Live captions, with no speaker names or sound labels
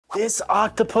This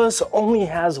octopus only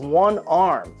has one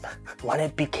arm. When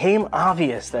it became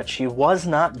obvious that she was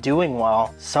not doing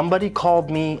well, somebody called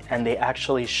me and they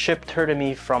actually shipped her to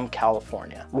me from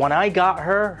California. When I got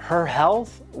her, her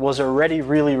health was already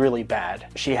really bad.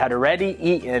 She had already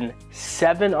eaten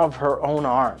 7 of her own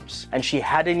arms and she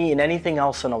hadn't eaten anything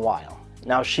else in a while.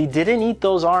 Now, she didn't eat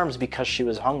those arms because she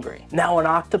was hungry. Now, an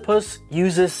octopus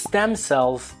uses stem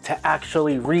cells to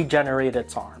actually regenerate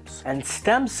its arms. And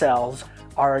stem cells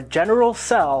are a general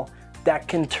cell that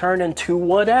can turn into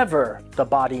whatever the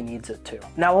body needs it to.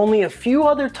 Now, only a few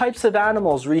other types of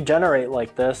animals regenerate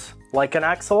like this, like an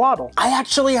axolotl. I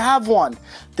actually have one.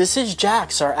 This is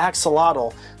Jax, our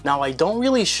axolotl. Now, I don't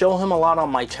really show him a lot on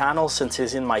my channel since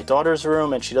he's in my daughter's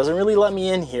room and she doesn't really let me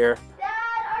in here.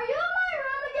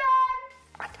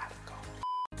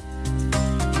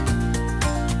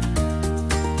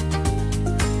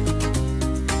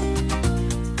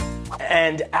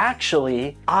 And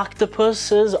actually,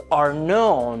 octopuses are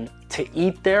known to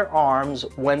eat their arms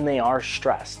when they are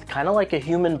stressed, kind of like a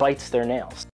human bites their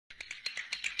nails.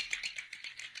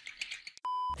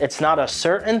 It's not a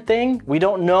certain thing. We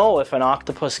don't know if an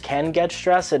octopus can get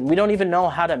stressed, and we don't even know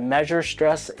how to measure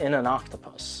stress in an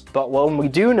octopus. But what we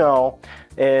do know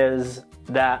is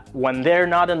that when they're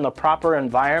not in the proper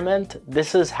environment,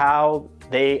 this is how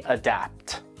they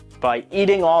adapt, by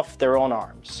eating off their own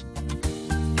arms.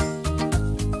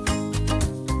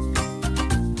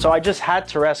 So I just had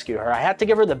to rescue her. I had to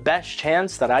give her the best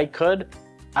chance that I could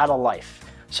at a life.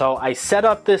 So I set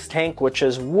up this tank, which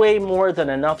is way more than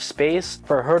enough space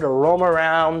for her to roam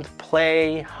around,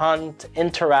 play, hunt,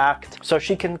 interact, so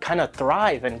she can kind of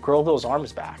thrive and grow those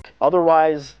arms back.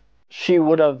 Otherwise, she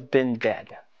would have been dead.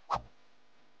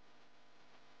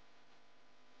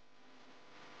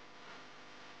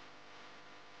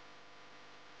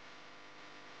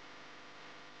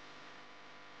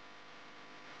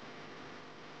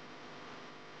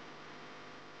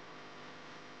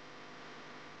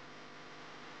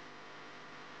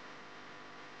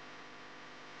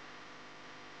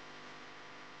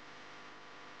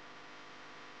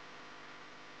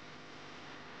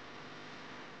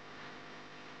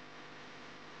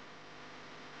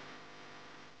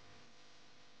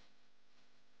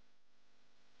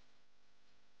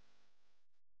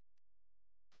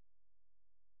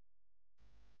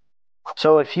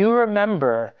 So if you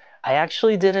remember, I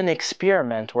actually did an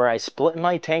experiment where I split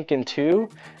my tank in two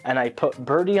and I put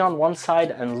Birdie on one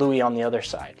side and Louie on the other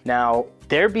side. Now,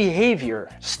 their behavior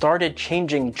started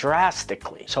changing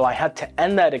drastically. So I had to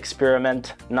end that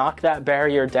experiment, knock that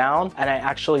barrier down, and I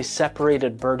actually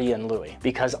separated Birdie and Louie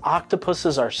because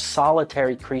octopuses are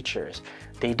solitary creatures.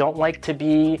 They don't like to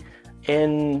be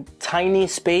in tiny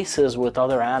spaces with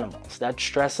other animals. That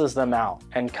stresses them out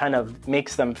and kind of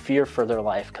makes them fear for their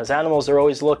life, because animals are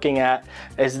always looking at,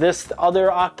 is this other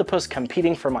octopus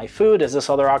competing for my food? Is this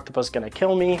other octopus gonna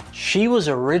kill me? She was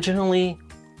originally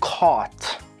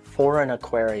caught for an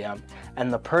aquarium,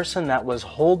 and the person that was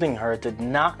holding her did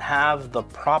not have the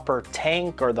proper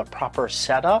tank or the proper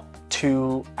setup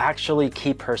to actually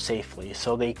keep her safely.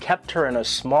 So they kept her in a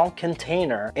small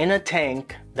container in a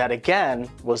tank that, again,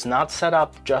 was not set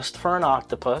up just for an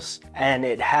octopus, and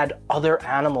it had other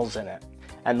animals in it.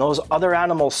 And those other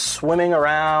animals swimming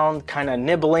around, kind of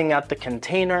nibbling at the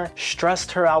container,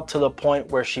 stressed her out to the point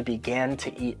where she began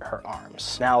to eat her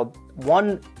arms. Now,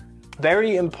 one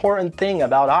very important thing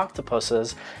about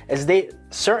octopuses is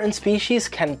certain species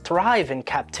can thrive in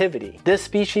captivity. This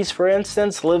species, for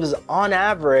instance, lives on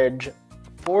average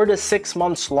 4 to 6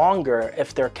 months longer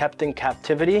if they're kept in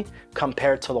captivity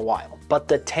compared to the wild. But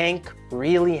the tank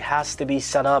really has to be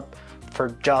set up for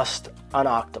just an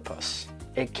octopus.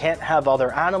 It can't have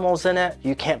other animals in it.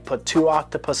 You can't put 2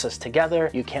 octopuses together.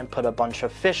 You can't put a bunch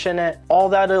of fish in it. All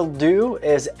that it'll do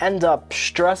is end up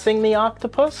stressing the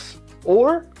octopus,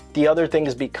 or the other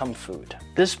things become food.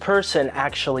 This person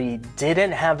actually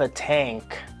didn't have a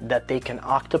tank that they can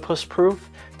octopus proof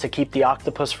to keep the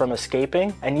octopus from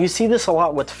escaping. And you see this a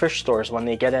lot with fish stores when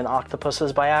they get in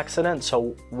octopuses by accident.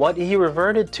 So what he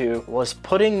reverted to was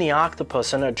putting the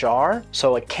octopus in a jar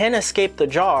so it can escape the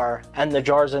jar, and the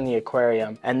jar's in the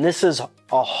aquarium. And this is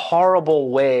a horrible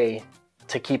way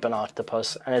to keep an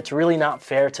octopus, and it's really not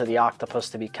fair to the octopus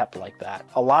to be kept like that.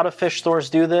 A lot of fish stores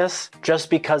do this just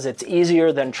because it's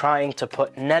easier than trying to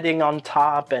put netting on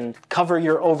top and cover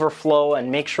your overflow and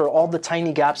make sure all the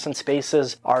tiny gaps and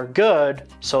spaces are good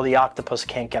so the octopus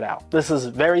can't get out. This is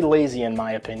very lazy in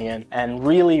my opinion, and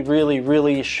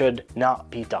really should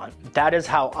not be done. That is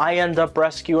how I end up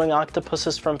rescuing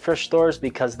octopuses from fish stores,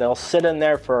 because they'll sit in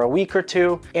there for a week or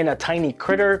two in a tiny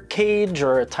critter cage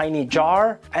or a tiny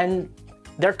jar, and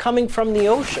they're coming from the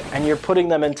ocean, and you're putting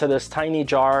them into this tiny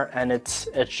jar, and it's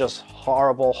just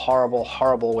horrible, horrible,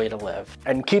 horrible way to live.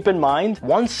 And keep in mind,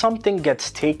 once something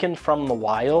gets taken from the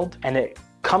wild and it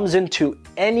comes into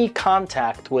any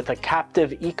contact with a captive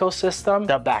ecosystem,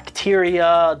 the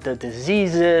bacteria, the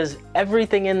diseases,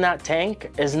 everything in that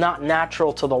tank is not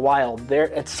natural to the wild.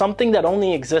 It's something that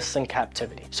only exists in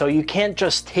captivity. So you can't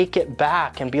just take it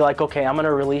back and be like, okay, I'm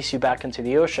gonna release you back into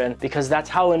the ocean, because that's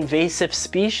how invasive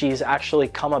species actually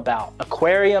come about.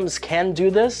 Aquariums can do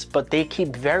this, but they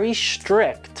keep very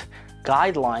strict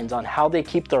guidelines on how they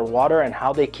keep their water and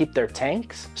how they keep their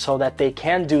tanks so that they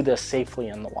can do this safely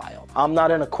in the wild. I'm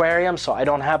not an aquarium, so I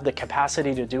don't have the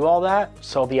capacity to do all that.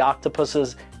 So the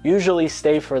octopuses usually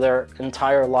stay for their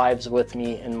entire lives with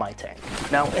me in my tank.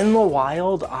 Now in the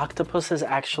wild, octopuses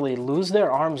actually lose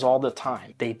their arms all the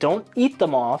time. They don't eat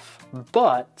them off,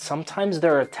 but sometimes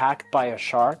they're attacked by a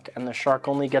shark and the shark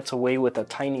only gets away with a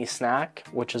tiny snack,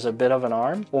 which is a bit of an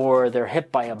arm, or they're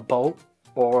hit by a boat,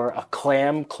 or a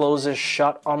clam closes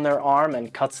shut on their arm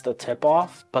and cuts the tip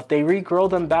off, but they regrow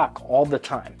them back all the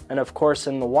time. And of course,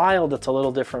 in the wild, it's a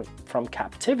little different from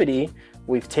captivity.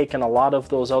 We've taken a lot of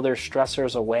those other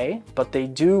stressors away, but they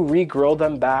do regrow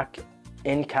them back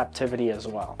in captivity as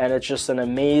well. And it's just an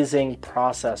amazing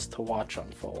process to watch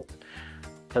unfold,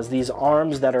 because these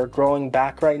arms that are growing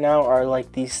back right now are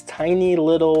like these tiny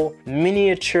little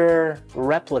miniature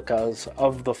replicas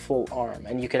of the full arm.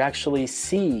 And you could actually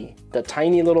see the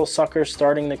tiny little suckers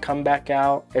starting to come back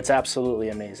out. It's absolutely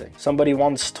amazing. Somebody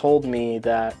once told me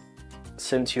that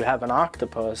since you have an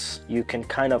octopus, you can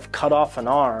kind of cut off an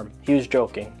arm. He was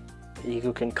joking.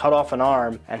 You can cut off an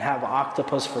arm and have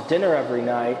octopus for dinner every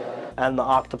night, and the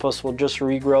octopus will just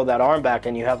regrow that arm back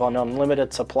and you have an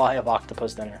unlimited supply of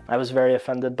octopus dinner. I was very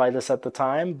offended by this at the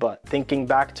time, but thinking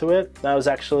back to it, that was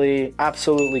actually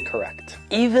absolutely correct.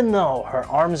 Even though her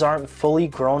arms aren't fully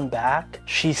grown back,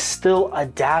 she's still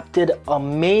adapted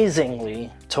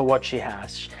amazingly to what she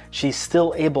has. She's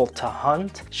still able to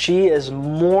hunt. She is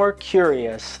more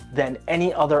curious than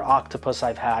any other octopus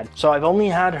I've had. So I've only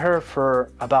had her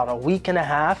for about a week and a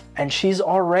half, and she's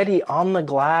already on the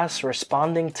glass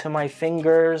responding to my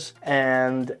fingers,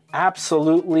 and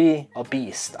absolutely a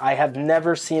beast. I have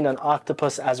never seen an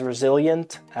octopus as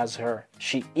resilient as her.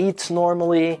 She eats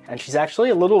normally, and she's actually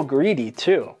a little greedy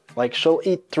too. Like, she'll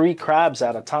eat 3 crabs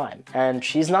at a time, and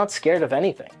she's not scared of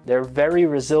anything. They're very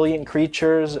resilient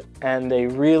creatures, and they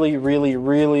really, really,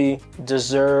 really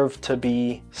deserve to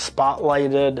be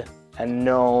spotlighted and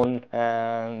known,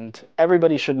 and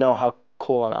everybody should know how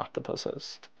cool an octopus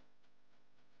is.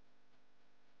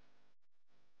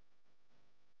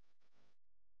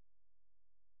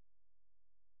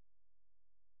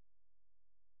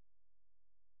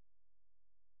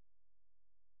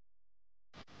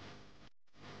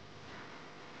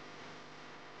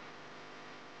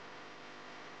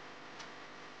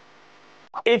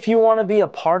 If you want to be a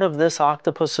part of this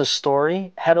octopus's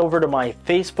story, head over to my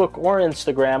Facebook or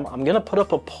Instagram. I'm going to put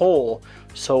up a poll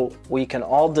so we can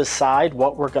all decide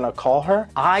what we're going to call her.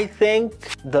 I think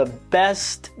the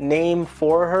best name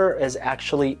for her is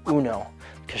actually Uno,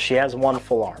 because she has 1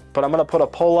 full arm. But I'm going to put a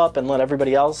poll up and let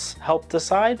everybody else help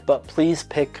decide. But please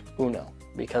pick Uno,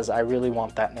 because I really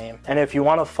want that name. And if you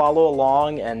want to follow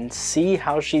along and see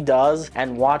how she does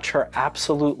and watch her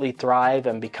absolutely thrive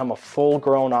and become a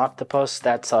full-grown octopus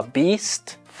that's a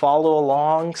beast, follow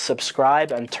along,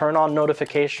 subscribe, and turn on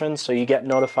notifications so you get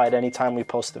notified anytime we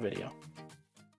post a video.